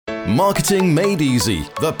Marketing Made Easy,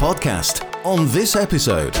 the podcast. On this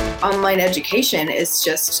episode, online education is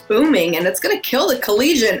just booming and it's going to kill the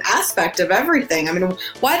collegiate aspect of everything. I mean,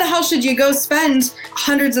 why the hell should you go spend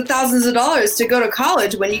hundreds of thousands of dollars to go to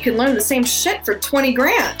college when you can learn the same shit for 20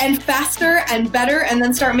 grand and faster and better and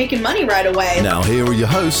then start making money right away? Now here are your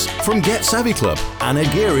hosts from Get Savvy Club, Anna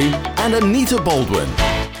Geary and Anita Baldwin.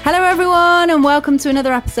 Hello everyone and welcome to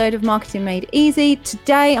another episode of Marketing Made Easy.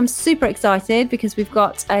 Today I'm super excited because we've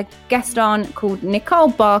got a guest on called Nicole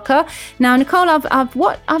Barker. Now Nicole, I've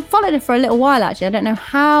followed her for a little while actually. I don't know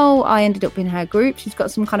how I ended up in her group. She's got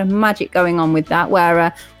some kind of magic going on with that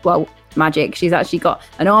where, magic. She's actually got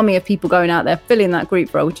an army of people going out there filling that group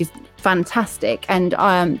for her, which is fantastic. And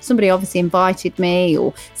somebody obviously invited me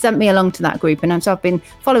or sent me along to that group. And so I've been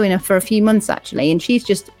following her for a few months actually. And she's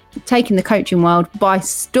just taking the coaching world by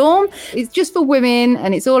storm. It's just for women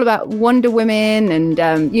and it's all about Wonder Women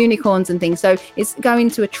and unicorns and things. So it's going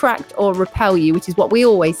to attract or repel you, which is what we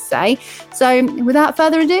always say. So without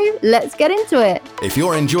further ado, let's get into it. If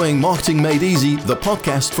you're enjoying Marketing Made Easy, the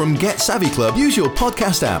podcast from Get Savvy Club, use your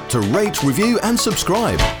podcast app to rate, review and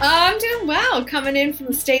subscribe. I'm doing well. Coming in from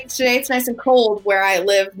the States today. It's nice and cold where I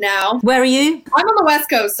live now. Where are you? I'm on the West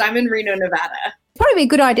Coast. I'm in Reno, Nevada. Probably be a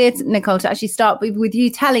good idea, Nicole, to actually start with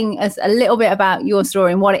you telling us a little bit about your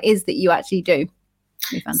story and what it is that you actually do.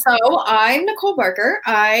 So I'm Nicole Barker.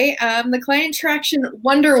 I am the Client Traction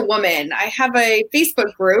Wonder Woman. I have a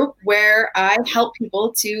Facebook group where I help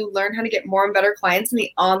people to learn how to get more and better clients in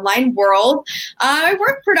the online world. I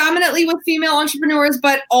work predominantly with female entrepreneurs,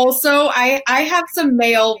 but also I have some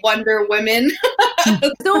male Wonder Women.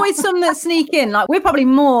 There's always some that sneak in. Like we're probably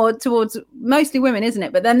more towards mostly women, isn't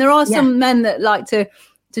it? But then there are some men that like to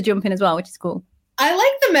jump in as well, which is cool. I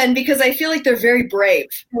like the men because I feel like they're very brave.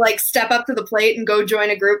 Like step up to the plate and go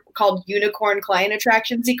join a group called Unicorn Client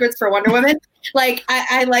Attraction Secrets for Wonder Women. Like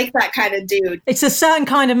I like that kind of dude. It's a certain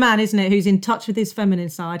kind of man, isn't it, who's in touch with his feminine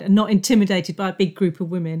side and not intimidated by a big group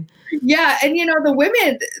of women. Yeah, and the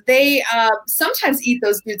women, they sometimes eat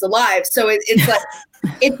those dudes alive. So it's like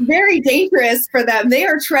it's very dangerous for them. They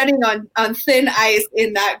are treading on thin ice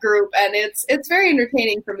in that group, and it's very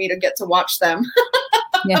entertaining for me to get to watch them.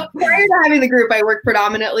 Yeah. Prior to having the group, I worked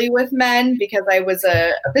predominantly with men because I was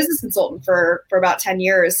a business consultant for about 10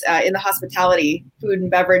 years in the hospitality, food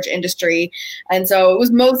and beverage industry. And so it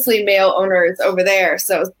was mostly male owners over there.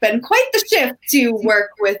 So it's been quite the shift to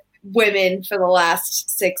work with women for the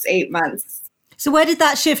last 6-8 months. So where did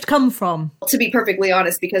that shift come from? To be perfectly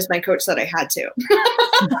honest, because my coach said I had to.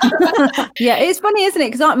 Yeah, it's funny, isn't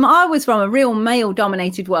it? Because I was from a real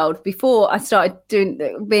male-dominated world before I started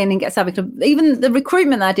being in Get Savvy Club. Even the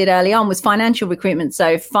recruitment that I did early on was financial recruitment,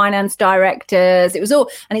 so finance directors. It was all,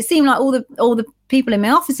 and it seemed like all the people in my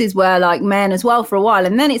offices were like men as well for a while,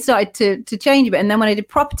 and then it started to change a bit. And then when I did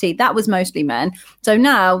property, that was mostly men. So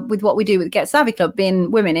now with what we do with Get Savvy Club, being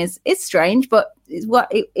women is strange, but it's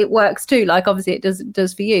what it works too. Like obviously it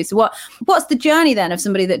does for you. So what's the journey then of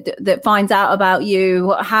somebody that finds out about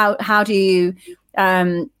you? How do you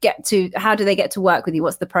how do they get to work with you?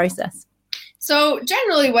 What's the process? So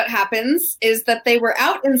generally what happens is that they were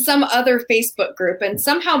out in some other Facebook group and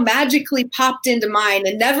somehow magically popped into mine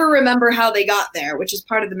and never remember how they got there, which is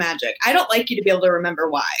part of the magic. I don't like you to be able to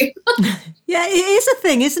remember why. Yeah, it is a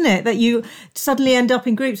thing, isn't it? That you suddenly end up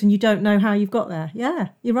in groups and you don't know how you've got there. Yeah,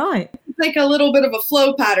 you're right. It's like a little bit of a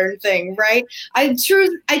flow pattern thing, right? I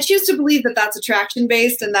choose to believe that that's attraction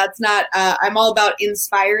based and that's not, I'm all about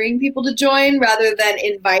inspiring people to join rather than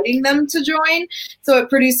inviting them to join. So it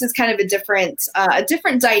produces kind of a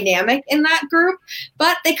different dynamic in that group,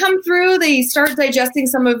 but they come through, they start digesting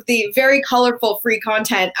some of the very colorful free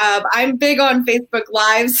content. I'm big on Facebook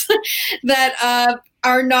Lives that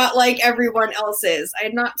are not like everyone else's.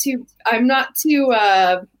 I'm not too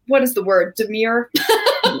what is the word? Demure.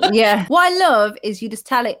 Yeah. What I love is you just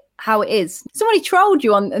tell it how it is. Somebody trolled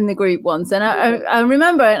you in the group once, and I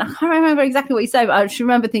remember, and I can't remember exactly what you said, but I just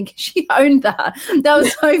remember thinking she owned that. That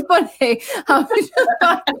was so funny. I was just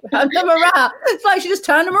like, turn them around. It's like she just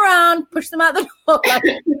turned them around, pushed them out the door, like,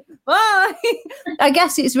 bye. I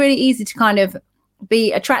guess it's really easy to kind of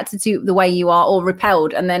be attracted to the way you are or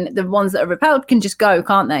repelled, and then the ones that are repelled can just go,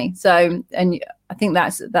 can't they? So, and I think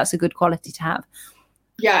that's a good quality to have.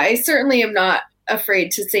 Yeah, I certainly am not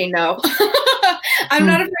afraid to say no. I'm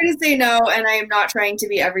not afraid to say no, and I am not trying to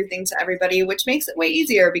be everything to everybody, which makes it way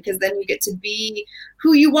easier because then you get to be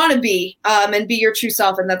who you want to be and be your true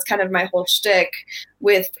self. And that's kind of my whole shtick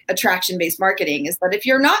with attraction-based marketing is that if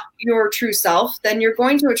you're not your true self, then you're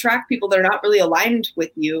going to attract people that are not really aligned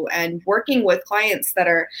with you. And working with clients that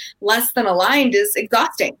are less than aligned is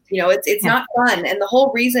exhausting. You know, it's not fun. And the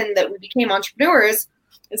whole reason that we became entrepreneurs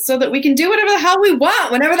so that we can do whatever the hell we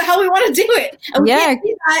want, whenever the hell we want to do it. And we can't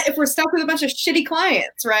do that if we're stuck with a bunch of shitty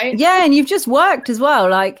clients, right? Yeah, and you've just worked as well,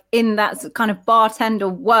 like in that kind of bartender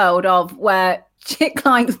world of where shit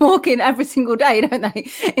clients walk in every single day, don't they,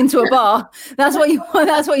 into a bar. That's what you're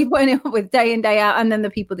putting up with day in, day out. And then the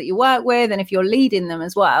people that you work with, and if you're leading them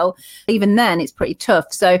as well, even then it's pretty tough.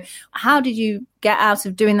 So how did you get out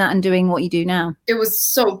of doing that and doing what you do now? It was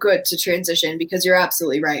so good to transition, because you're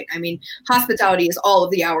absolutely right. I mean, hospitality is all of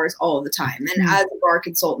the hours, all of the time. And as a bar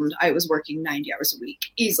consultant, I was working 90 hours a week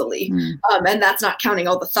easily. And that's not counting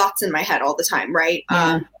all the thoughts in my head all the time, right?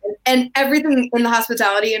 And everything in the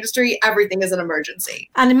hospitality industry, everything is an emergency.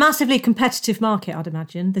 And a massively competitive market, I'd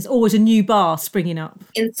imagine. There's always a new bar springing up.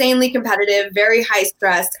 Insanely competitive, very high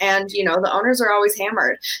stress, and, the owners are always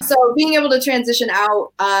hammered. So being able to transition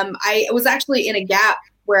out, I was actually in a gap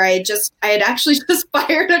where I had actually just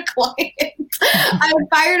fired a client. I had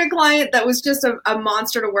fired a client that was just a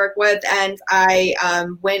monster to work with, and I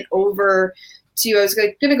went over I was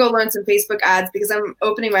going to go learn some Facebook ads, because I'm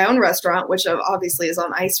opening my own restaurant, which obviously is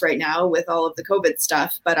on ice right now with all of the COVID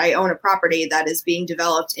stuff. But I own a property that is being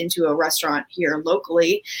developed into a restaurant here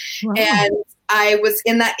locally. Wow. And I was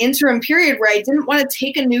in that interim period where I didn't want to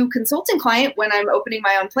take a new consulting client when I'm opening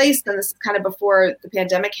my own place. And this is kind of before the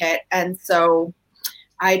pandemic hit. And so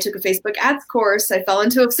I took a Facebook ads course. I fell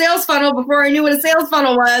into a sales funnel before I knew what a sales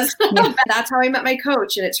funnel was. Yeah. That's how I met my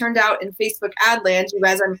coach. And it turned out in Facebook ad land, you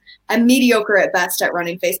guys, I'm mediocre at best at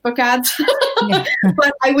running Facebook ads,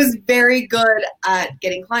 but I was very good at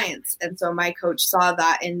getting clients. And so my coach saw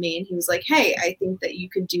that in me, and he was like, hey, I think that you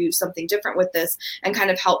could do something different with this, and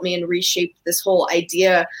kind of help me and reshape this whole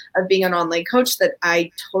idea of being an online coach that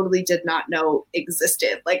I totally did not know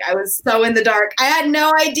existed. Like, I was so in the dark. I had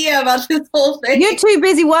no idea about this whole thing. You're too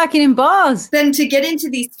busy working in bars. Then to get into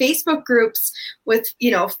these Facebook groups with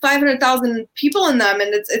 500,000 people in them,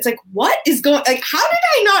 and it's like, what is going? Like, how did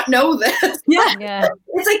I not know this? Yeah.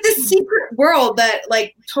 It's like this secret world that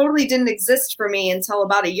like totally didn't exist for me until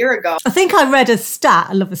about a year ago. I think I read a stat.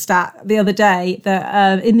 I love a stat the other day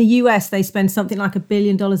that in the US they spend something like $1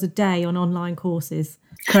 billion a day on online courses.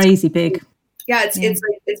 Crazy big. Yeah,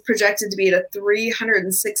 it's projected to be at a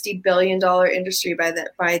 $360 billion industry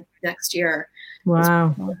by next year.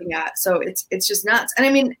 Wow. Looking at. So it's just nuts. And I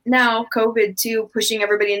mean, now COVID too, pushing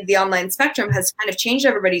everybody into the online spectrum has kind of changed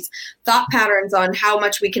everybody's thought patterns on how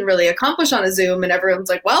much we can really accomplish on a Zoom. And everyone's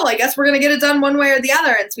like, well, I guess we're going to get it done one way or the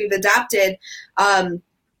other. And so we've adapted. And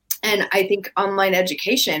I think online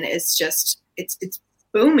education is just, it's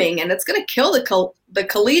booming, and it's going to kill the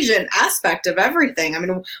collegiate aspect of everything. I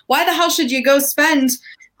mean, why the hell should you go spend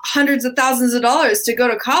hundreds of thousands of dollars to go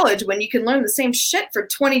to college when you can learn the same shit for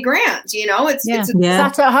 20 grand? It's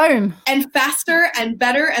sat at home and faster and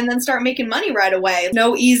better, and then start making money right away.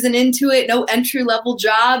 No easing into it, no entry level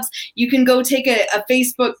jobs. You can go take a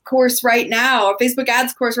Facebook course right now, a Facebook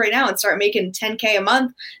ads course right now, and start making $10K a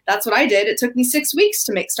month. That's what I did. It took me 6 weeks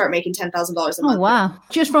to start making $10,000 a month. Oh wow!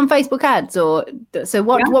 Just from Facebook ads, or so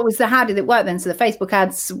what? Yeah. What was how did it work then? So the Facebook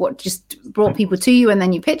ads, just brought people to you, and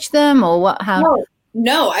then you pitched them, or what? How?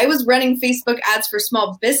 No, I was running Facebook ads for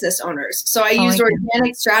small business owners. So I used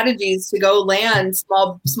organic strategies to go land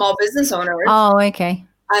small business owners. Oh, okay.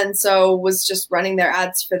 And so was just running their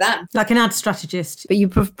ads for them. Like an ad strategist. But you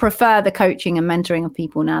prefer the coaching and mentoring of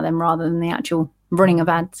people now then, rather than the actual running of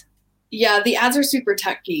ads? Yeah, the ads are super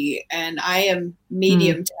techy, and I am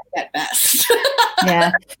medium tech at best.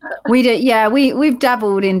 Yeah, we do. Yeah, we've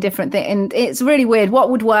dabbled in different things, and it's really weird. What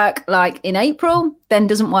would work like in April then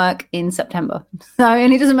doesn't work in September. So,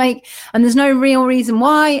 and it doesn't make, and there's no real reason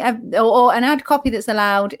why, or an ad copy that's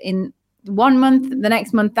allowed in 1 month, the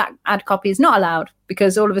next month that ad copy is not allowed,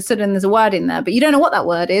 because all of a sudden there's a word in there, but you don't know what that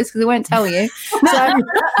word is because they won't tell you. So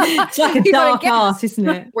it's like a dark art, isn't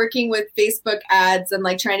it? Working with Facebook ads and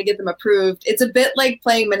like trying to get them approved, it's a bit like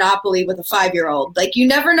playing Monopoly with a 5-year-old. Like, you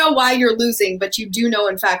never know why you're losing, but you do know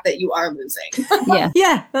in fact that you are losing.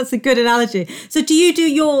 Yeah, that's a good analogy. So do you do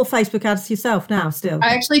your Facebook ads yourself now still? I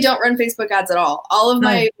actually don't run Facebook ads at all. All of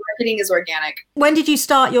my marketing is organic. When did you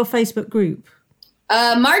start your Facebook group?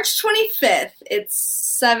 March 25th.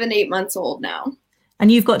 It's 7-8 months old now. And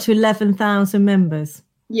you've got to 11,000 members.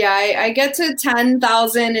 Yeah, I get to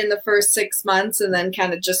 10,000 in the first 6 months, and then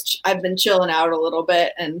kind of I've been chilling out a little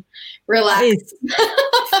bit and relaxed.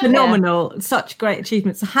 Phenomenal. Such great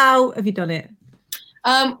achievements. So how have you done it?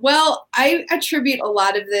 Well, I attribute a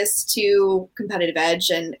lot of this to Competitive Edge,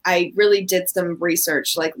 and I really did some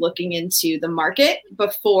research, like looking into the market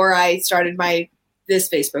before I started this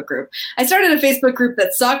Facebook group. I started a Facebook group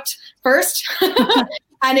that sucked first.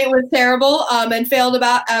 And it was terrible, and failed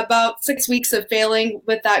about 6 weeks of failing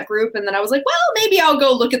with that group. And then I was like, well, maybe I'll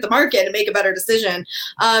go look at the market and make a better decision.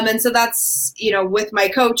 And so that's, with my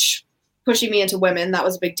coach pushing me into women, that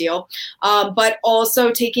was a big deal. But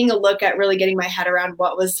also taking a look at really getting my head around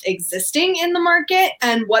what was existing in the market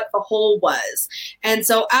and what the hole was. And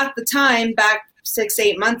so at the time, back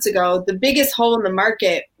 6-8 months ago, the biggest hole in the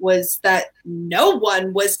market was that no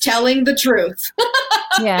one was telling the truth.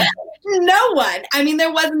 Yeah. No one. I mean,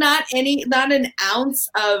 there was not an ounce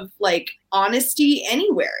of like honesty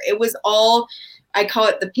anywhere. It was all, I call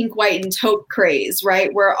it the pink, white, and taupe craze,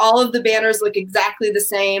 right? Where all of the banners look exactly the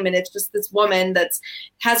same. And it's just this woman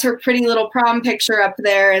has her pretty little prom picture up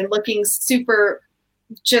there and looking super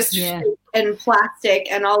just and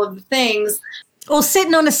plastic and all of the things. Or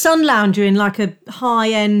sitting on a sun lounger in like a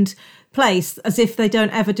high-end place as if they don't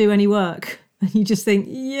ever do any work. And you just think,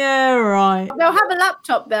 yeah, right. They'll have a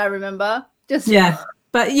laptop there, remember? Yeah.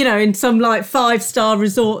 But, in some like 5-star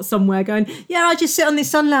resort somewhere going, yeah, I just sit on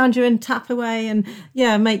this sun lounger and tap away and,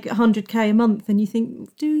 make 100K a month. And you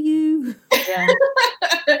think, do you? Yeah.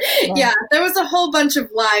 Yeah, there was a whole bunch of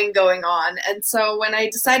lying going on. And so when I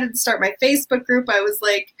decided to start my Facebook group, I was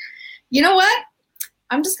like, you know what?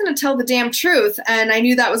 I'm just going to tell the damn truth. And I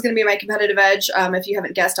knew that was going to be my competitive edge. If you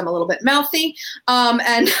haven't guessed, I'm a little bit mouthy.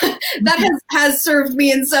 And that has served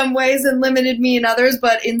me in some ways and limited me in others.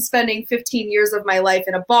 But in spending 15 years of my life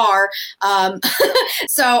in a bar,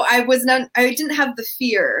 so I didn't have the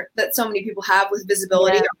fear that so many people have with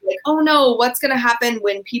visibility. Yeah. Like, oh no, what's going to happen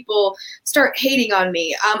when people start hating on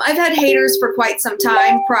me? I've had haters for quite some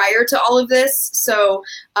time prior to all of this. So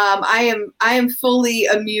I am fully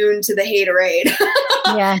immune to the haterade.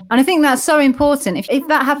 Yeah, and I think that's so important. If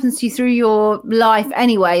that happens to you through your life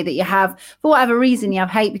anyway, that you have, for whatever reason, you have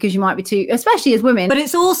hate because you might be too, especially as women. But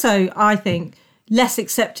it's also, I think, less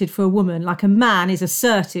accepted for a woman. Like a man is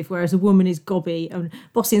assertive, whereas a woman is gobby and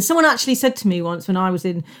bossy. And someone actually said to me once when I was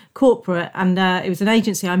in corporate, and it was an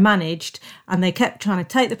agency I managed, and they kept trying to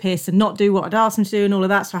take the piss and not do what I'd asked them to do and all of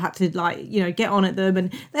that. So I had to get on at them.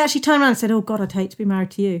 And they actually turned around and said, oh God, I'd hate to be married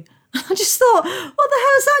to you. I just thought, what the hell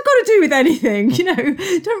has that got to do with anything?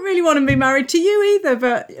 Don't really want to be married to you either.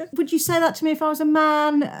 But would you say that to me if I was a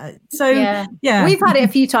man? Yeah. We've had it a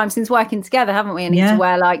few times since working together, haven't we, Anita,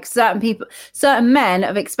 where like certain men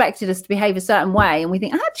have expected us to behave a certain way. And we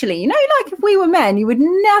think, actually, like if we were men, you would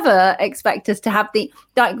never expect us to have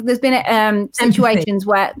there's been situations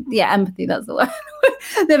where, empathy, that's the word.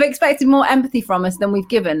 They've expected more empathy from us than we've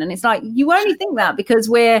given. And it's like, you only think that because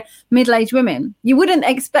we're middle-aged women. You wouldn't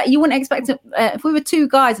expect if we were two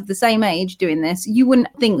guys of the same age doing this, you wouldn't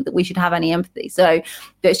think that we should have any empathy. So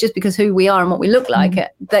it's just because who we are and what we look like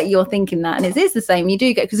that you're thinking that. And it is the same. You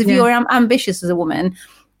do get, because if you're ambitious as a woman,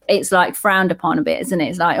 it's like frowned upon a bit, isn't it?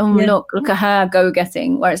 It's like, look at her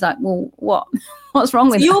go-getting, where it's like, well, what's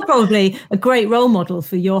wrong with so you're that? probably a great role model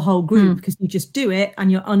for your whole group because you just do it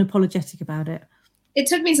and you're unapologetic about it. It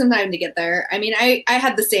took me some time to get there. I mean, I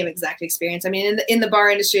had the same exact experience. I mean, in the bar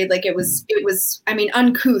industry, like it was, I mean,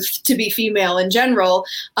 uncouth to be female in general.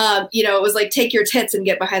 It was like, take your tits and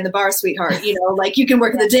get behind the bar, sweetheart. Like you can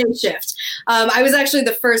work the day shift. I was actually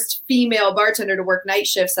the first female bartender to work night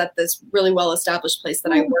shifts at this really well-established place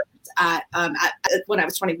that I worked at when I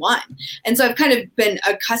was 21. And so I've kind of been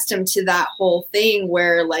accustomed to that whole thing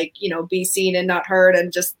where like, be seen and not heard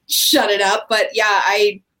and just shut it up. But yeah,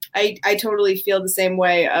 I totally feel the same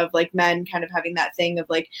way of like men kind of having that thing of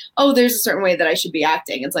like, oh, there's a certain way that I should be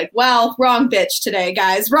acting. It's like, well, wrong bitch today,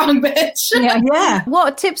 guys. Wrong bitch. Yeah.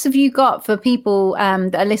 What tips have you got for people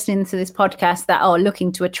that are listening to this podcast that are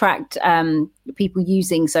looking to attract people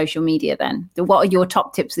using social media then? What are your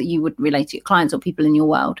top tips that you would relate to your clients or people in your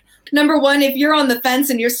world? Number one, if you're on the fence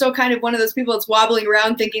and you're still kind of one of those people that's wobbling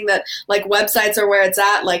around thinking that like websites are where it's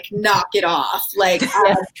at, like knock it off. Like,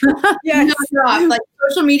 knock it off. Like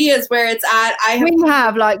social media is where it's at. We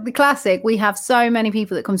have like the classic. We have so many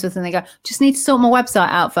people that come to us and they go, just need to sort my website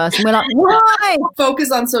out first. And we're like, why?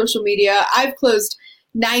 Focus on social media. I've closed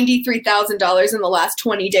 $93,000 in the last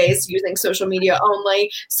 20 days using social media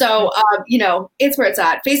only. So, it's where it's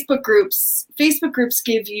at. Facebook groups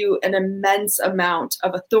give you an immense amount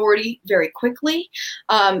of authority very quickly.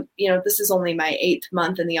 This is only my 8th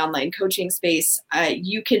month in the online coaching space.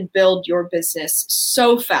 You can build your business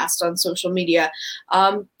so fast on social media.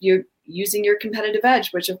 using your competitive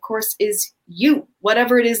edge, which of course is you,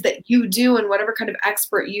 whatever it is that you do and whatever kind of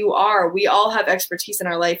expert you are. We all have expertise in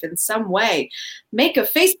our life in some way. Make a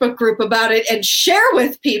Facebook group about it and share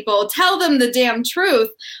with people, tell them the damn truth,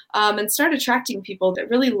 and start attracting people that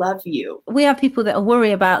really love you. We have people that are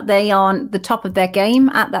worried about they aren't the top of their game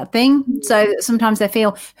at that thing. So sometimes they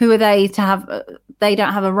feel, who are they to have, they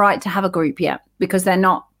don't have a right to have a group yet because they're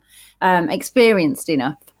not experienced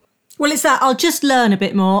enough. Well, it's that I'll just learn a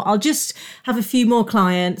bit more. I'll just have a few more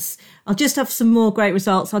clients. I'll just have some more great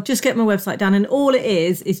results. I'll just get my website done. And all it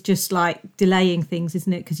is just like delaying things,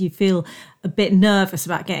 isn't it? Because you feel a bit nervous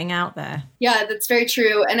about getting out there. Yeah, that's very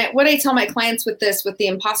true. And what I tell my clients with this, with the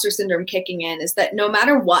imposter syndrome kicking in, is that no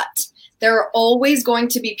matter what, there are always going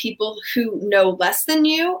to be people who know less than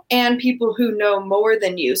you and people who know more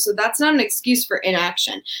than you. So that's not an excuse for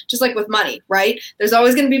inaction. Just like with money, right? There's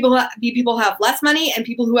always going to be people who have less money and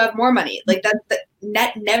people who have more money. Like that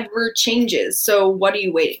net never changes. So what are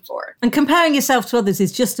you waiting for? And comparing yourself to others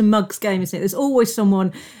is just a mug's game, isn't it? There's always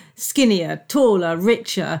someone skinnier, taller,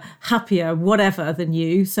 richer, happier, whatever than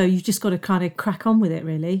you. So you've just got to kind of crack on with it,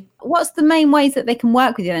 really. What's the main ways that they can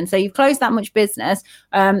work with you then? So you've closed that much business.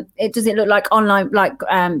 Does it look like online, like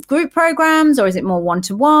group programs, or is it more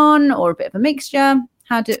one-to-one, or a bit of a mixture?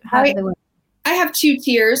 How do they work? I have 2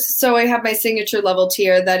 tiers. So I have my signature level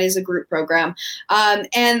tier that is a group program.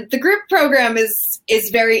 And the group program is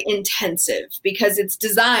very intensive because it's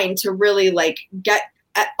designed to really like get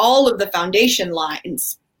at all of the foundation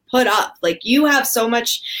lines put up. Like you have so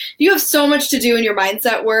much to do in your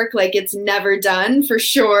mindset work. Like it's never done for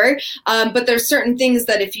sure. But there's certain things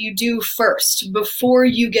that if you do first, before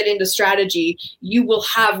you get into strategy, you will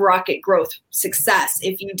have rocket growth success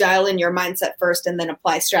if you dial in your mindset first and then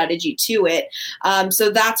apply strategy to it. So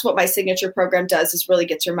that's what my signature program does, is really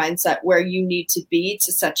gets your mindset where you need to be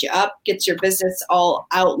to set you up, gets your business all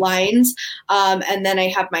outlined. And then I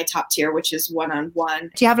have my top tier, which is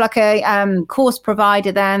one-on-one. Do you have like a course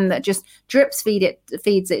provider then that just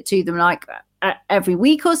feeds it to them like every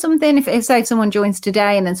week or something? If say someone joins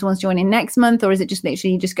today and then someone's joining next month, or is it just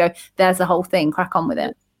literally you just go, there's the whole thing, crack on with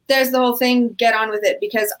it? There's the whole thing, get on with it,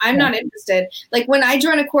 because I'm not interested. Like when I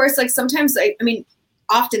join a course, like sometimes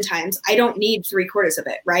oftentimes I don't need 3/4 of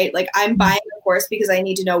it, right? Like I'm buying a course because I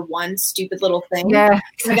need to know one stupid little thing. Yeah.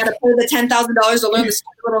 I got to pay the $10,000 to learn the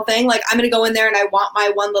stupid little thing. Like I'm going to go in there and I want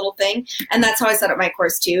my one little thing. And that's how I set up my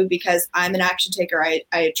course too, because I'm an action taker. I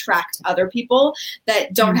attract other people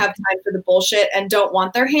that don't have time for the bullshit and don't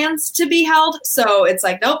want their hands to be held. So it's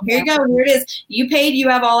like, nope, here you go. Here it is. You paid, you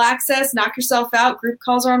have all access, knock yourself out. Group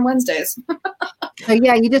calls are on Wednesdays. So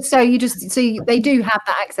yeah, they do have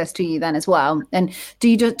that access to you then as well. And do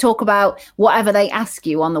you just talk about whatever they ask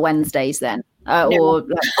you on the Wednesdays then? Or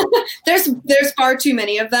there's far too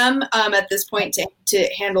many of them at this point to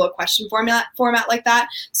handle a question format like that.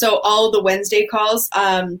 So all the Wednesday calls,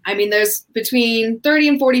 there's between 30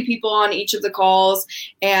 and 40 people on each of the calls,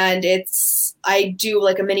 and I do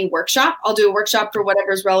like a mini workshop. I'll do a workshop for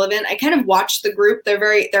whatever's relevant. I kind of watch the group.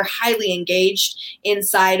 They're highly engaged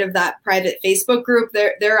inside of that private Facebook group.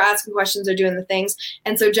 They're asking questions, they're doing the things.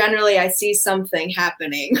 And so generally I see something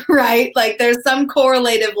happening, right? Like there's some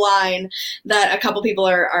correlative line that a couple people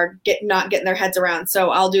are not getting their heads around.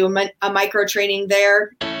 So I'll do a micro training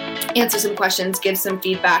there, answer some questions, give some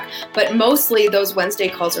feedback. But mostly those Wednesday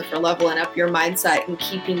calls are for leveling up your mindset and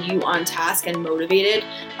keeping you on task and motivated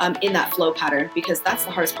in that flow pattern, because that's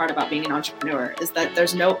the hardest part about being an entrepreneur, is that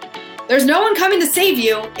there's no one coming to save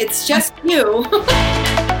you. It's just you.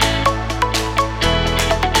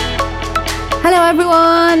 Hello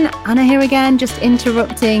everyone, Anna here again, just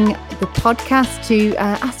interrupting the podcast to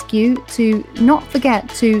ask you to not forget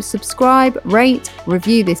to subscribe, rate,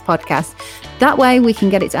 review this podcast. That way we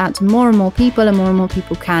can get it out to more and more people, and more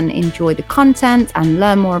people can enjoy the content and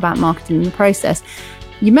learn more about marketing in the process.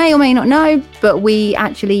 You may or may not know, but we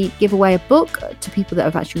actually give away a book to people that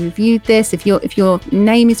have actually reviewed this. If your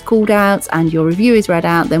name is called out and your review is read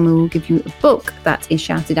out, then we will give you a book that is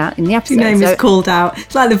shouted out in the episode. Your name is called out.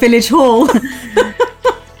 It's like the village hall.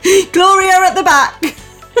 Gloria at the back.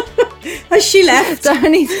 Has she left? So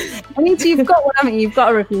you've got one, haven't you? You've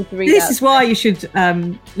got a review to read out. This is why you should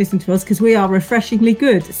listen to us, because we are refreshingly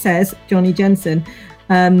good, says Johnny Jensen.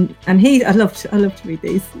 And I love to read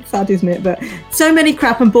these. It's sad, isn't it? But so many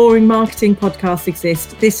crap and boring marketing podcasts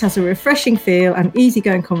exist. This has a refreshing feel and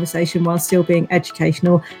easygoing conversation while still being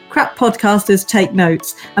educational. Crap podcasters take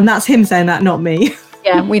notes. And that's him saying that, not me.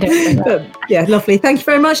 Yeah, we don't say that. But, yeah, lovely. Thank you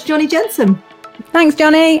very much, Johnny Jensen. Thanks,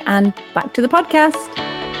 Johnny. And back to the podcast.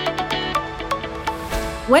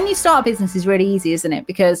 When you start a business is really easy, isn't it?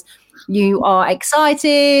 Because you are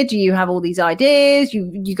excited, you have all these ideas,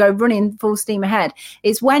 you go running full steam ahead.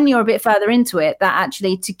 It's when you're a bit further into it that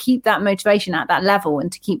actually to keep that motivation at that level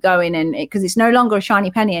and to keep going, and because it's no longer a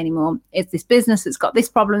shiny penny anymore. It's this business that's got this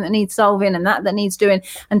problem that needs solving and that needs doing,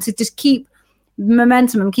 and to just keep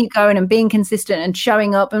momentum and keep going and being consistent and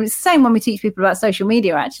showing up. And it's the same when we teach people about social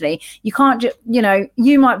media. Actually, you can't just,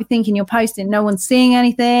 you might be thinking you're posting, no one's seeing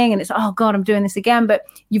anything, and it's, oh God, I'm doing this again. But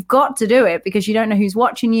you've got to do it because you don't know who's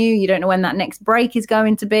watching you. You don't know when that next break is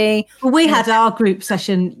going to be. Well, we had our group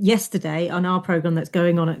session yesterday on our program that's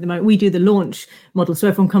going on at the moment. We do the launch model, so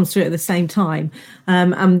everyone comes through at the same time.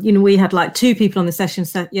 And we had like 2 people on the session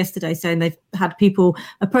yesterday saying they've had people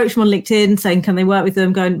approach them on LinkedIn saying, can they work with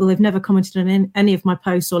them? Going, well, they've never commented on any of my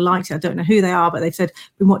posts or liked it. I don't know who they are, but they've said,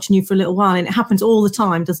 been watching you for a little while. And it happens all the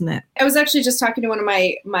time, doesn't it? I was actually just talking to one of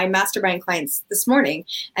my mastermind clients this morning,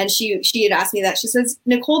 and she had asked me that. She says,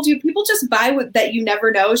 Nicole, do people just buy that you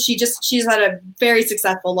never know? She's had a very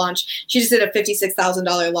successful launch. She just did a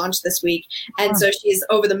 $56,000 launch this week. And so she's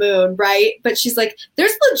over the moon, right? But she's like,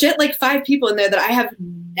 there's legit like 5 people in there that I have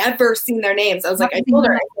never seen their names. I was like, I told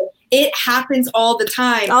her, it happens all the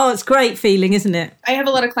time. Oh, it's a great feeling, isn't it? I have a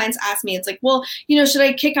lot of clients ask me, it's like, well, should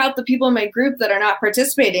I kick out the people in my group that are not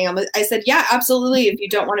participating? I said, yeah, absolutely, if you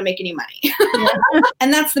don't want to make any money.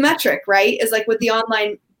 And that's the metric, right? Is like with the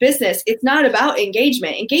online business, it's not about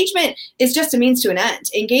engagement. Engagement is just a means to an end.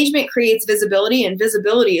 Engagement creates visibility, and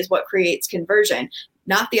visibility is what creates conversion,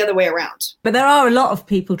 not the other way around. But there are a lot of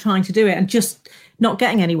people trying to do it and just not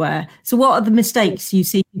getting anywhere. So what are the mistakes you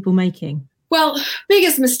see people making? Well,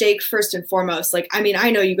 biggest mistake, first and foremost,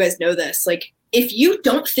 I know you guys know this, if you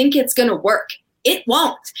don't think it's going to work, it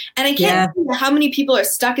won't. And I can't see how many people are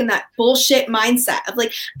stuck in that bullshit mindset of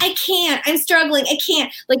I can't, I'm struggling, I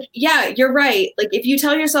can't. Yeah, you're right. If you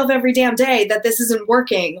tell yourself every damn day that this isn't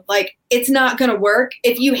working, it's not going to work.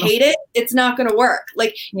 If you hate it, it's not going to work.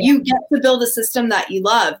 You get to build a system that you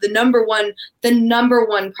love. The number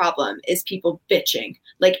one problem is people bitching.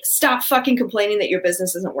 Stop fucking complaining that your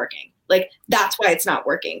business isn't working. That's why it's not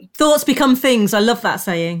working. Thoughts become things. I love that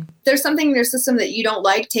saying. There's something in your system that you don't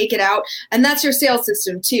like, take it out. And that's your sales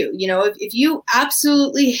system too. If you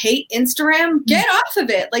absolutely hate Instagram, get off of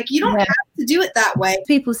it. You don't have to do it that way.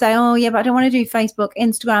 People say, oh yeah, but I don't want to do Facebook,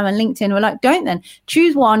 Instagram and LinkedIn. We're like, don't then.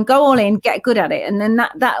 Choose one, go all in, get good at it. And then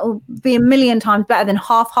that will be a million times better than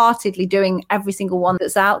half-heartedly doing every single one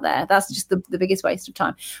that's out there. That's just the biggest waste of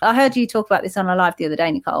time. I heard you talk about this on a live the other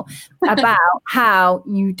day, Nicole, about how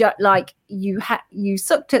you don't you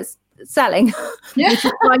sucked at selling, which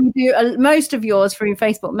is why you do most of yours through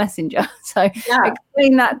Facebook Messenger. So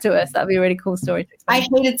explain that to us. That'd be a really cool story to explain. I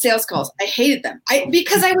hated sales calls. I hated them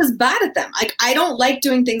because I was bad at them. I don't like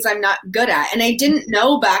doing things I'm not good at. And I didn't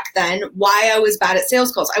know back then why I was bad at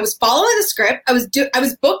sales calls. I was following the script. I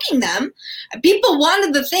was booking them. People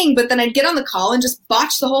wanted the thing, but then I'd get on the call and just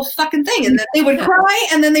botch the whole fucking thing. And then they would cry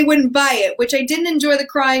and then they wouldn't buy it, which I didn't enjoy the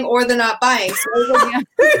crying or the not buying. So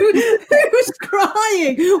who was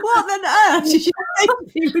crying? What on earth? I just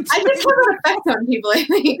have an effect on people, I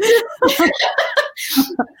think.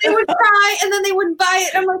 They would cry and then they wouldn't buy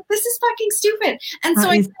it. I'm like, this is fucking stupid. And so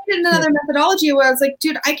I created another methodology where I was like,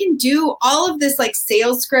 dude, I can do all of this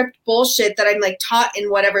sales script bullshit that I'm taught in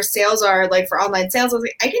whatever sales are for online sales. I was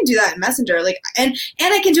like, I can do that in Messenger. And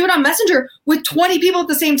I can do it on Messenger with 20 people at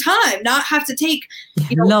the same time, not have to take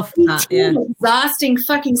love that, exhausting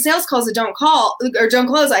fucking sales calls that don't call or don't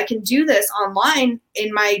close. I can do this online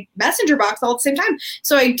in my Messenger box all at the same time.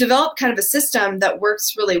 So I developed kind of a system that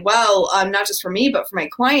works really well, not just for me, but for my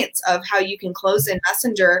clients, of how you can close in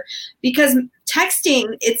Messenger, because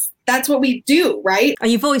texting, that's what we do, right? Are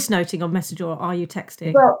you voice noting on Messenger or are you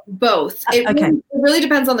texting? Well, both. It really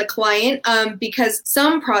depends on the client, because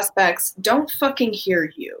some prospects don't fucking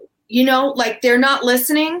hear you. They're not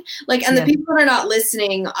listening. And the people that are not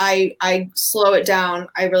listening, I slow it down.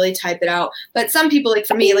 I really type it out. But some people,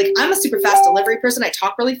 for me, I'm a super fast delivery person. I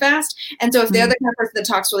talk really fast. And so if they're the kind of person that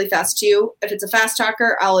talks really fast too, if it's a fast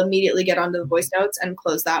talker, I'll immediately get onto the voice notes and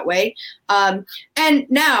close that way. And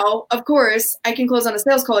now, of course, I can close on a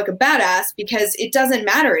sales call like a badass because it doesn't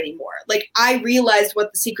matter anymore. I realized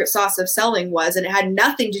what the secret sauce of selling was, and it had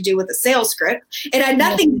nothing to do with the sales script. It had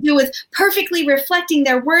nothing to do with perfectly reflecting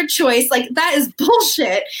their word choice. That is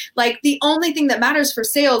bullshit. The only thing that matters for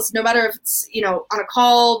sales, no matter if it's, on a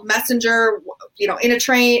call, Messenger, in a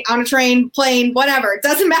train, on a train, plane, whatever, it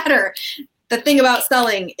doesn't matter. The thing about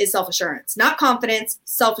selling is self-assurance, not confidence,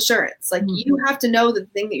 self-assurance. You have to know that the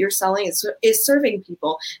thing that you're selling is serving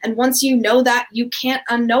people. And once you know that, you can't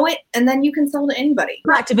unknow it, and then you can sell to anybody.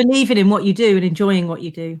 Back to believing in what you do and enjoying what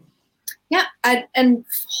you do. Yeah, and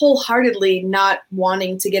wholeheartedly not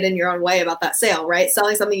wanting to get in your own way about that sale, right?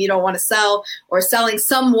 Selling something you don't want to sell, or selling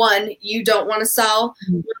someone you don't want to sell.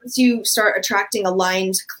 Once you start attracting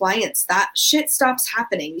aligned clients, that shit stops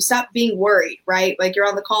happening. You stop being worried, right? Like you're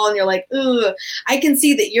on the call and you're like, ooh, I can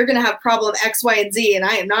see that you're going to have problem X, Y, and Z, and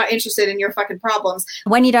I am not interested in your fucking problems.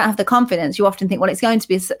 When you don't have the confidence, you often think, well, it's going to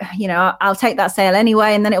be, you know, I'll take that sale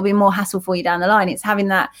anyway, and then it'll be more hassle for you down the line. It's having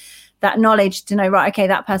that knowledge to know, right, okay,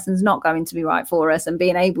 that person's not going to be right for us, and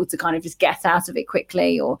being able to kind of just get out of it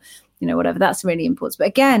quickly, or, you know, whatever. That's really important. But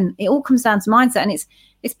again, it all comes down to mindset, and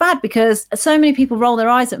it's bad because so many people roll their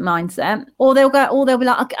eyes at mindset, or they'll be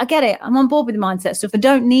like, I get it, I'm on board with the mindset stuff, I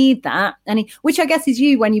don't need that. Which I guess is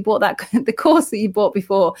you when you bought the course that you bought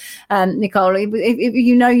before, Nicole. If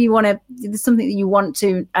you know you want to, there's something that you want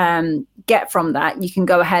to get from that, you can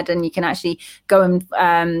go ahead and you can actually go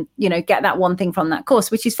and you know, get that one thing from that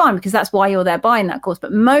course, which is fine because that's why you're there buying that course.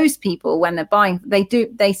 But most people, when they're buying, they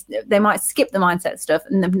might skip the mindset stuff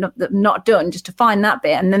and they're not done just to find that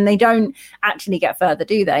bit, and then they don't actually get further,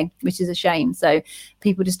 do they? Which is a shame. So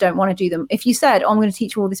people just don't want to do them. If you said, I'm going to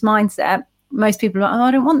teach you all this mindset, most people are like, oh,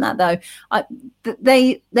 I don't want that though.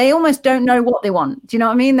 They almost don't know what they want. Do you know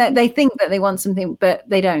what I mean? They think that they want something, but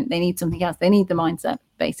they don't. They need something else. They need the mindset,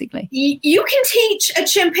 basically. You can teach a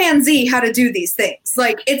chimpanzee how to do these things.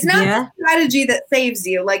 Like, it's not the strategy that saves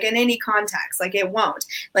you, like in any context. Like, it won't.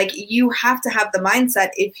 Like, you have to have the mindset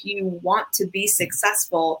if you want to be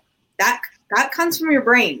successful. That comes from your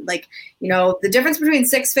brain. Like, you know, the difference between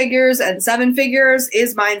 6 figures and 7 figures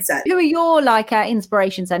is mindset. Who are your like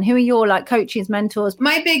inspirations then? Who are your like coaches, mentors?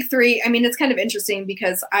 My big 3, I mean, it's kind of interesting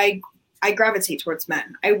because I gravitate towards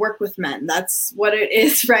men. I work with men. That's what it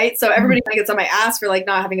is, right? So everybody gets on my ass for like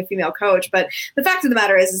not having a female coach. But the fact of the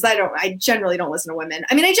matter is I generally don't listen to women.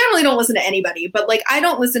 I mean, I generally don't listen to anybody, but like I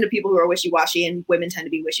don't listen to people who are wishy-washy, and women tend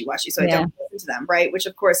to be wishy-washy. So I don't listen to them, right? Which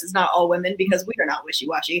of course is not all women, because we are not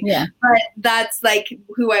wishy-washy. Yeah. But that's like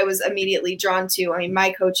who I was immediately drawn to. I mean,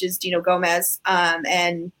 my coach is Dino Gomez,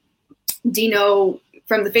 and Dino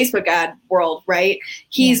from the Facebook ad world, right?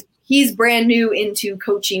 He's brand new into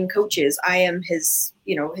coaching coaches. I am his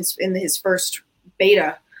first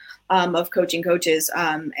beta of coaching coaches.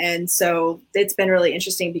 And so it's been really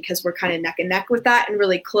interesting because we're kind of neck and neck with that and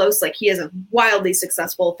really close. Like, he has a wildly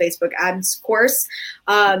successful Facebook ads course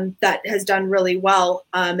that has done really well.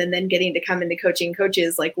 And then getting to come into coaching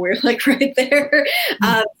coaches, like we're like right there.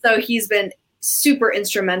 So he's been super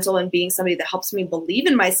instrumental in being somebody that helps me believe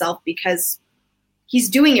in myself, because he's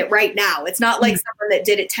doing it right now. It's not like someone that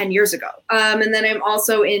did it 10 years ago. And then I'm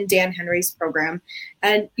also in Dan Henry's program.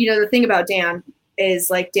 And, you know, the thing about Dan is,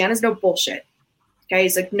 like, Dan is no bullshit. Okay.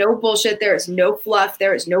 He's like, no bullshit. There is no fluff.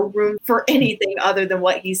 There is no room for anything other than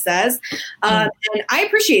what he says. And I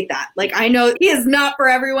appreciate that. Like, I know he is not for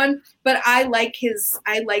everyone, but I like his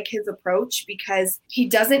approach, because he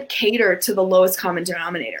doesn't cater to the lowest common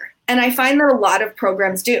denominator. And I find that a lot of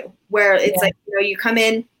programs do, where it's like, you know, you come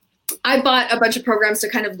in. I bought a bunch of programs to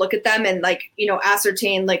kind of look at them and, like, you know,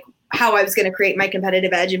 ascertain like how I was going to create my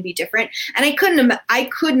competitive edge and be different. And I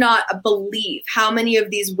could not believe how many of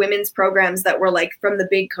these women's programs that were like from the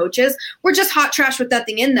big coaches were just hot trash with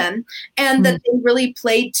nothing in them, and that they really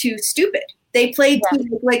played too stupid. They played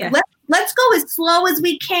too like let's go as slow as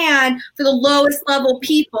we can for the lowest level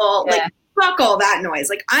people. Like, fuck all that noise.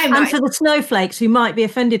 Like, and for the snowflakes who might be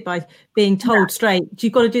offended by being told straight,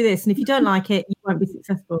 you've got to do this, and if you don't like it, you won't be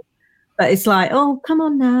successful. But it's like, oh, come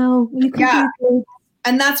on now, you can do this.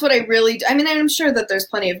 And that's what I really do. I mean, I'm sure that there's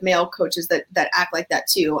plenty of male coaches that act like that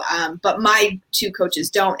too. But my 2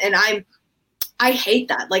 coaches don't. And I hate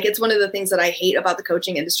that. Like, it's one of the things that I hate about the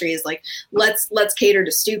coaching industry is like, let's cater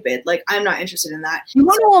to stupid. Like, I'm not interested in that. You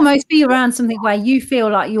want to almost be around something where you feel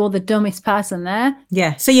like you're the dumbest person there.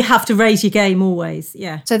 Yeah. So you have to raise your game always.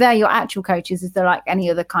 Yeah. So they're your actual coaches. Is there like any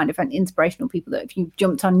other kind of inspirational people that if you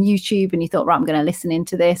jumped on YouTube and you thought, right, I'm going to listen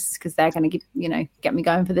into this because they're going to get me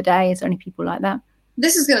going for the day? Is there any people like that?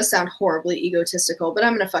 This is going to sound horribly egotistical, but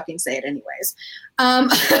I'm going to fucking say it anyways.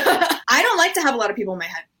 I don't like to have a lot of people in my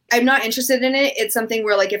head. I'm not interested in it. It's something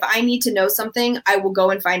where, like, if I need to know something, I will go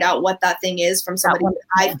and find out what that thing is from somebody that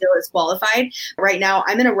I feel is qualified. Right now,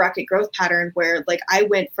 I'm in a rocket growth pattern where, like, I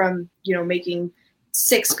went from, you know, making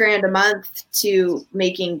 $6,000 a month to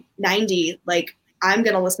making 90. Like, I'm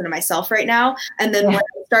going to listen to myself right now. And then when I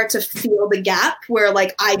start to feel the gap where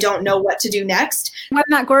like I don't know what to do next. When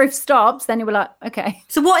that growth stops, then you'll be like, okay.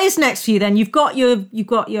 So what is next for you then? You've got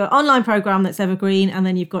your online program that's evergreen, and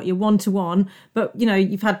then you've got your one-to-one, but you know,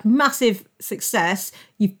 you've had massive success.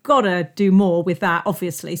 You've got to do more with that,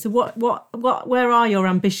 obviously. So where are your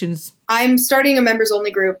ambitions? I'm starting a members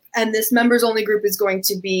only group, and this members only group is going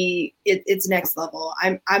to be it's next level.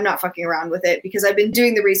 I'm not fucking around with it because I've been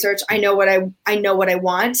doing the research. I know what I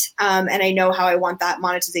want, and I know how I want that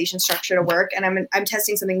monetization structure to work. And I'm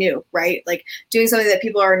testing something new, right? Like doing something that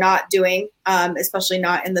people are not doing, especially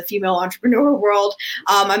not in the female entrepreneur world.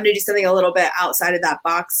 I'm going to do something a little bit outside of that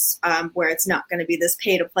box, where it's not going to be this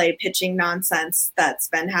pay to play pitching nonsense that's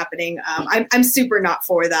been happening. I'm super not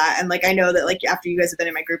for that, and like I know that like after you guys have been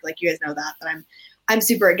in my group, like you guys know that I'm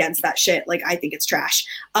super against that shit. Like I think it's trash.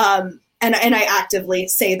 And I actively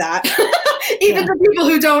say that even to people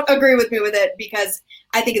who don't agree with me with it, because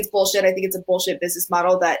I think it's bullshit. I think it's a bullshit business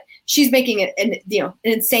model that she's making an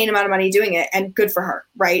insane amount of money doing it, and good for her.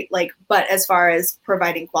 Right. Like, but as far as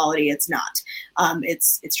providing quality, it's not,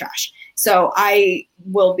 it's trash. So I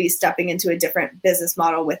will be stepping into a different business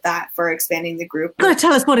model with that for expanding the group. You're gonna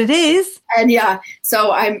tell us what it is. And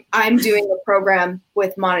so I'm doing a program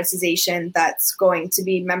with monetization that's going to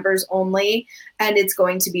be members only, and it's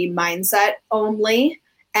going to be mindset only.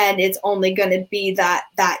 And it's only going to be that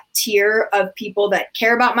tier of people that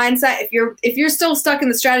care about mindset. If you're still stuck in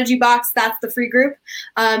the strategy box, that's the free group.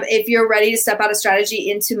 If you're ready to step out of strategy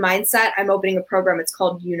into mindset, I'm opening a program. It's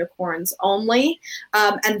called Unicorns Only,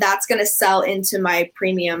 and that's going to sell into my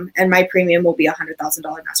premium. And my premium will be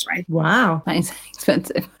 $100,000 mastermind. Wow, that is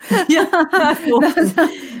expensive. Yeah.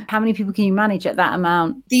 How many people can you manage at that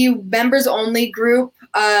amount? The members only group.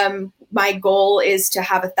 My goal is to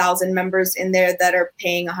have 1,000 members in there that are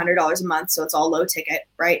paying $100 a month. So it's all low ticket,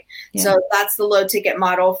 right? Yeah. So that's the low ticket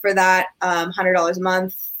model for that. $100 a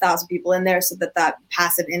month, 1,000 people in there, so that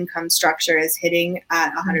passive income structure is hitting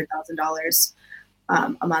at $100,000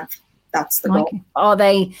 a month. That's the goal. Are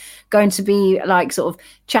they going to be like sort of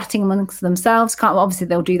chatting amongst themselves? Obviously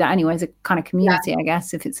they'll do that anyway as a kind of community, I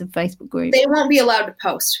guess, if it's a Facebook group. They won't be allowed to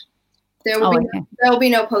post. There will be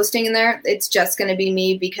no posting in there. It's just going to be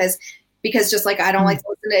me because just like I don't like to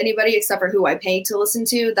listen to anybody except for who I pay to listen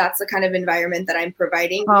to. That's the kind of environment that I'm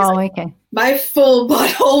providing. My full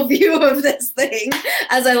butthole view of this thing,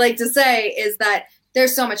 as I like to say, is that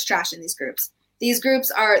there's so much trash in these groups. These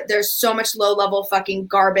groups there's so much low level fucking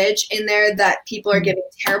garbage in there that people are giving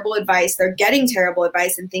terrible advice. They're getting terrible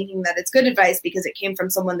advice and thinking that it's good advice because it came from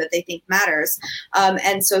someone that they think matters.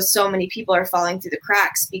 And so many people are falling through the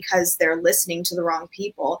cracks because they're listening to the wrong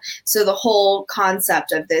people. So the whole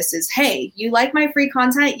concept of this is, hey, you like my free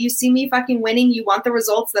content? You see me fucking winning? You want the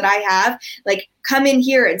results that I have? Like, come in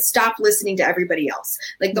here and stop listening to everybody else.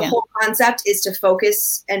 Like the whole concept is to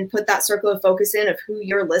focus and put that circle of focus in of who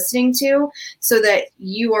you're listening to, so that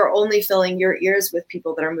you are only filling your ears with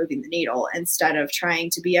people that are moving the needle instead of trying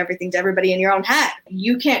to be everything to everybody in your own head.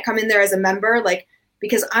 You can't come in there as a member, like,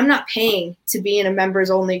 because I'm not paying to be in a members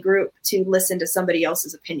only group to listen to somebody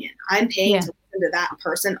else's opinion. I'm paying to listen to that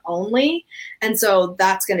person only. And so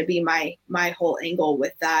that's going to be my whole angle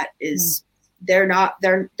with that is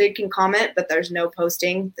they can comment, but there's no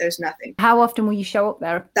posting. There's nothing. How often will you show up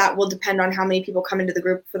there? That will depend on how many people come into the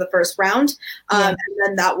group for the first round. And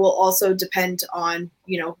then that will also depend on,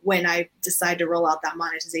 when I decide to roll out that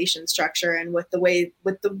monetization structure. And with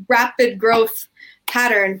the rapid growth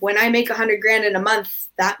pattern, when I make $100,000 in a month,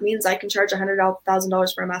 that means I can charge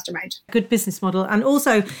 $100,000 for a mastermind. Good business model. And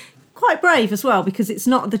also quite brave as well, because it's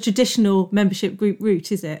not the traditional membership group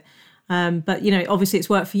route, is it? But, obviously it's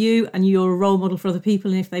worked for you and you're a role model for other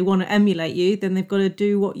people. And if they want to emulate you, then they've got to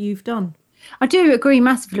do what you've done. I do agree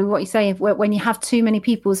massively with what you say. When you have too many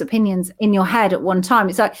people's opinions in your head at one time,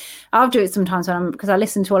 it's like I'll do it sometimes because I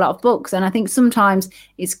listen to a lot of books. And I think sometimes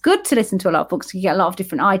it's good to listen to a lot of books. You get a lot of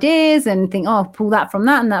different ideas and think, pull that from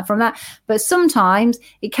that and that from that. But sometimes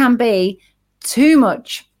it can be too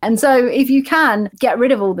much. And so if you can get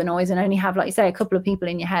rid of all the noise and only have, like you say, a couple of people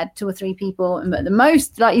in your head, 2 or 3 people, and at the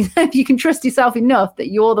most, like you said, if you can trust yourself enough that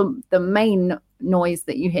you're the main noise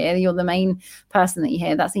that you hear, you're the main person that you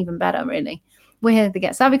hear, that's even better, really. We're here at the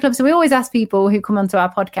Get Savvy Club. So we always ask people who come onto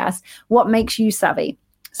our podcast, what makes you savvy?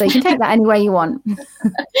 So you can take that any way you want.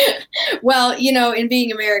 Well, in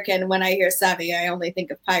being American, when I hear savvy, I only think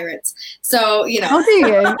of pirates. So, Oh, do you?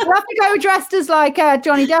 We'll have to go dressed as like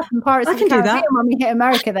Johnny Depp and Pirates of the Caribbean when we hit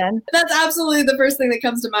America then. That's absolutely the first thing that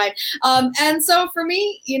comes to mind. And so for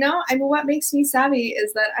me, what makes me savvy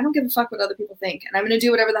is that I don't give a fuck what other people think. And I'm going to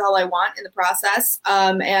do whatever the hell I want in the process.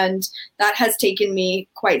 And that has taken me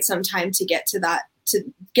quite some time to get to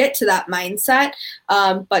get to that mindset.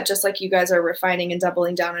 But just like you guys are refining and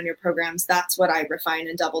doubling down on your programs, that's what I refine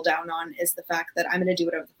and double down on, is the fact that I'm going to do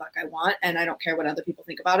whatever the fuck I want, and I don't care what other people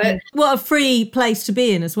think about it. What a free place to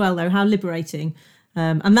be in as well, though. How liberating.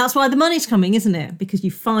 And that's why the money's coming, isn't it? Because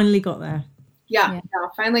you finally got there. Yeah.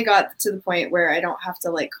 Finally got to the point where I don't have to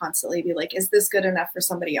like constantly be like, is this good enough for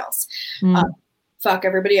somebody else? Fuck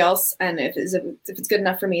everybody else. And if it's good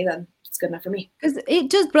enough for me, then it's good enough for me. Because it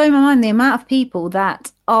does blow my mind the amount of people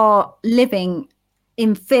that are living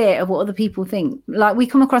in fear of what other people think. Like, we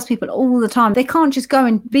come across people all the time. They can't just go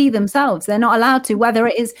and be themselves. They're not allowed to, whether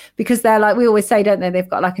it is because they're like, we always say, don't they, they've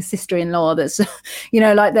got like a sister-in-law that's,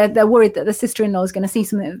 like they're worried that the sister-in-law is going to see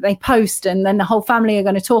something that they post, and then the whole family are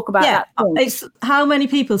going to talk about that thing. It's how many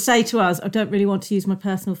people say to us, I don't really want to use my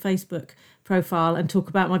personal Facebook profile and talk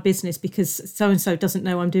about my business because so-and-so doesn't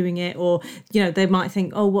know I'm doing it, or they might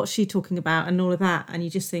think, oh, what's she talking about, and all of that, and you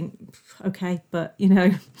just think, okay, but you've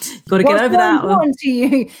got to get over that. What's important to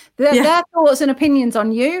you, their thoughts and opinions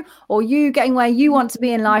on you, or you getting where you want to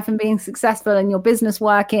be in life and being successful and your business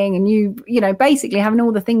working, and you basically having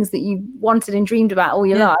all the things that you wanted and dreamed about all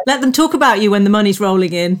your life. Let them talk about you when the money's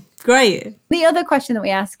rolling in. Great. The other question that we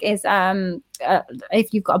ask is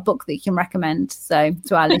if you've got a book that you can recommend to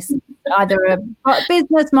our listeners, either a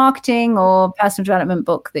business, marketing, or personal development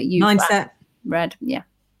book that you've read. Yeah,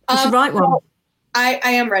 you should write one. I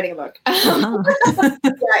am writing a book.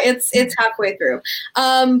 It's halfway through.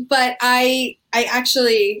 But I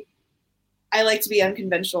like to be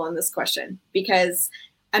unconventional in this question, because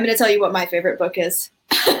I'm going to tell you what my favorite book is.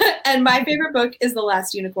 And my favorite book is The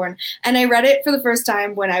Last Unicorn. And I read it for the first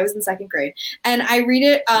time when I was in second grade. And I read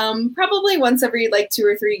it probably once every 2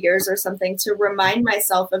 or 3 years or something, to remind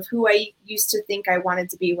myself of who I used to think I wanted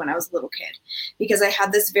to be when I was a little kid. Because I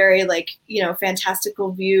had this very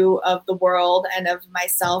fantastical view of the world and of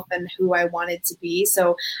myself and who I wanted to be.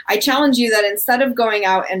 So I challenge you that instead of going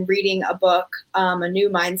out and reading a book, a new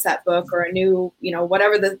mindset book, or a new,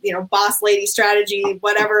 whatever the, boss lady strategy,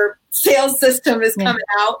 whatever sales system is coming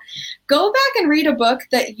out, go back and read a book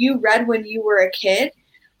that you read when you were a kid,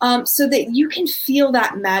 so that you can feel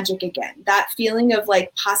that magic again, that feeling of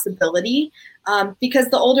possibility, because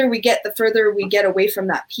the older we get, the further we get away from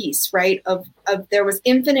that piece, right, of there was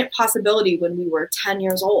infinite possibility when we were 10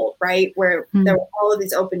 years old, right, where there were all of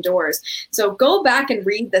these open doors. So go back and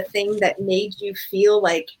read the thing that made you feel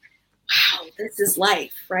like, wow, this is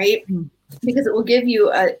life, right? Because it will give you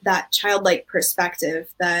that childlike perspective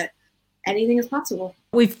that anything is possible.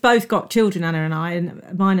 We've both got children, Anna and I,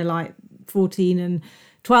 and mine are 14 and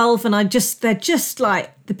 12, and they're just the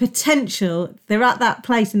potential. They're at that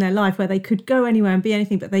place in their life where they could go anywhere and be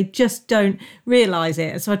anything, but they just don't realise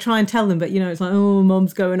it. And so I try and tell them, but it's like, oh,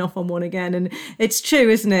 mom's going off on one again. And it's true,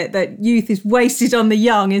 isn't it, that youth is wasted on the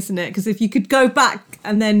young, isn't it? Because if you could go back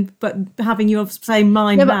but having your same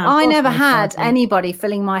mind now. But I never had anybody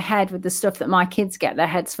filling my head with the stuff that my kids get their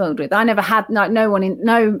heads filled with. I never had,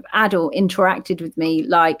 no adult interacted with me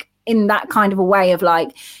in that kind of a way of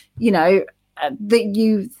that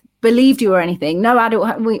you believed you or anything. No adult,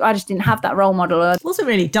 I just didn't have that role model. It wasn't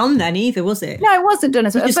really done then either, was it? No, it wasn't done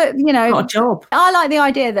as well. But got a job. I like the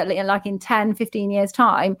idea that in 10, 15 years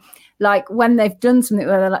time, when they've done something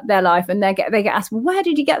with their life and they get asked, well, where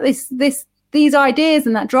did you get these ideas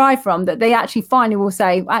and that drive from, that they actually finally will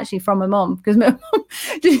say, actually from my mum, because my mum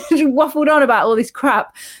just waffled on about all this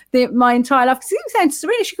crap my entire life. Because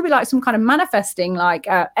really, she could be some kind of manifesting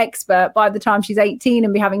expert by the time she's 18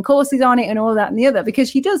 and be having courses on it and all that and the other, because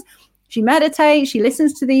she meditates, she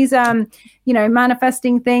listens to these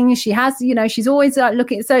manifesting things. She has, she's always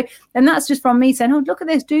looking. So, and that's just from me saying, oh, look at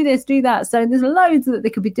this, do that. So there's loads that they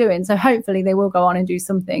could be doing. So hopefully they will go on and do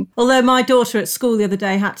something. Although my daughter at school the other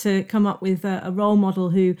day had to come up with a role model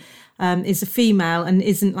who is a female and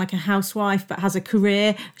isn't a housewife but has a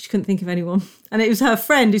career. She couldn't think of anyone. And it was her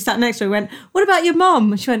friend who sat next to her who went, what about your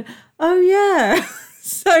mum? And she went, oh yeah.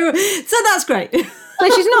 So that's great. So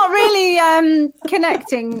she's not really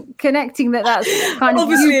connecting that's kind of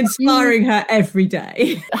obviously inspiring her every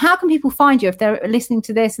day. How can people find you if they're listening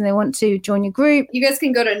to this and they want to join your group? You guys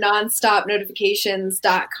can go to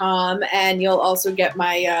nonstopnotifications.com, and you'll also get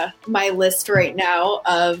my my list right now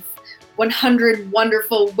of 100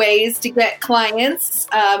 wonderful ways to get clients,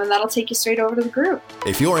 and that'll take you straight over to the group.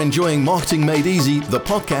 If you're enjoying Marketing Made Easy, the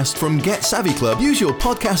podcast from Get Savvy Club, use your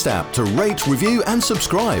podcast app to rate, review and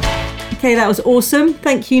subscribe. Okay, that was awesome.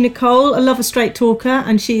 Thank you, Nicole. I love a straight talker,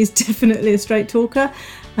 and she is definitely a straight talker.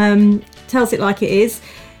 Tells it like it is,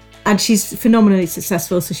 and she's phenomenally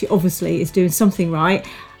successful, so she obviously is doing something right.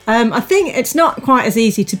 I think it's not quite as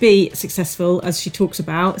easy to be successful as she talks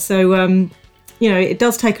about, so it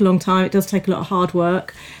does take a long time. It does take a lot of hard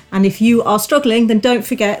work. And if you are struggling, then don't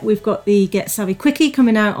forget we've got the Get Savvy Quickie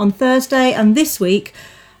coming out on Thursday. And this week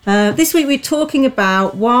we're talking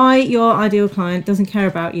about why your ideal client doesn't care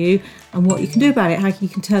about you and what you can do about it, how you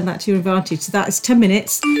can turn that to your advantage. So that is 10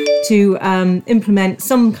 minutes to implement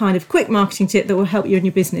some kind of quick marketing tip that will help you in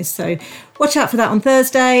your business. So watch out for that on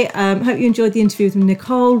Thursday. Hope you enjoyed the interview with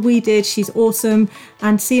Nicole. We did. She's awesome.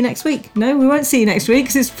 And see you next week. No, we won't see you next week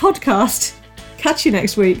because it's a podcast. Catch you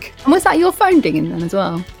next week. And was that your phone dinging then as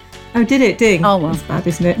well? Oh, did it? Ding. Oh, well. That's bad,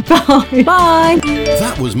 isn't it? Bye. Bye.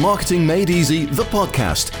 That was Marketing Made Easy, the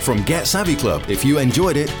podcast from Get Savvy Club. If you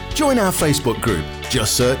enjoyed it, join our Facebook group.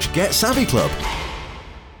 Just search Get Savvy Club.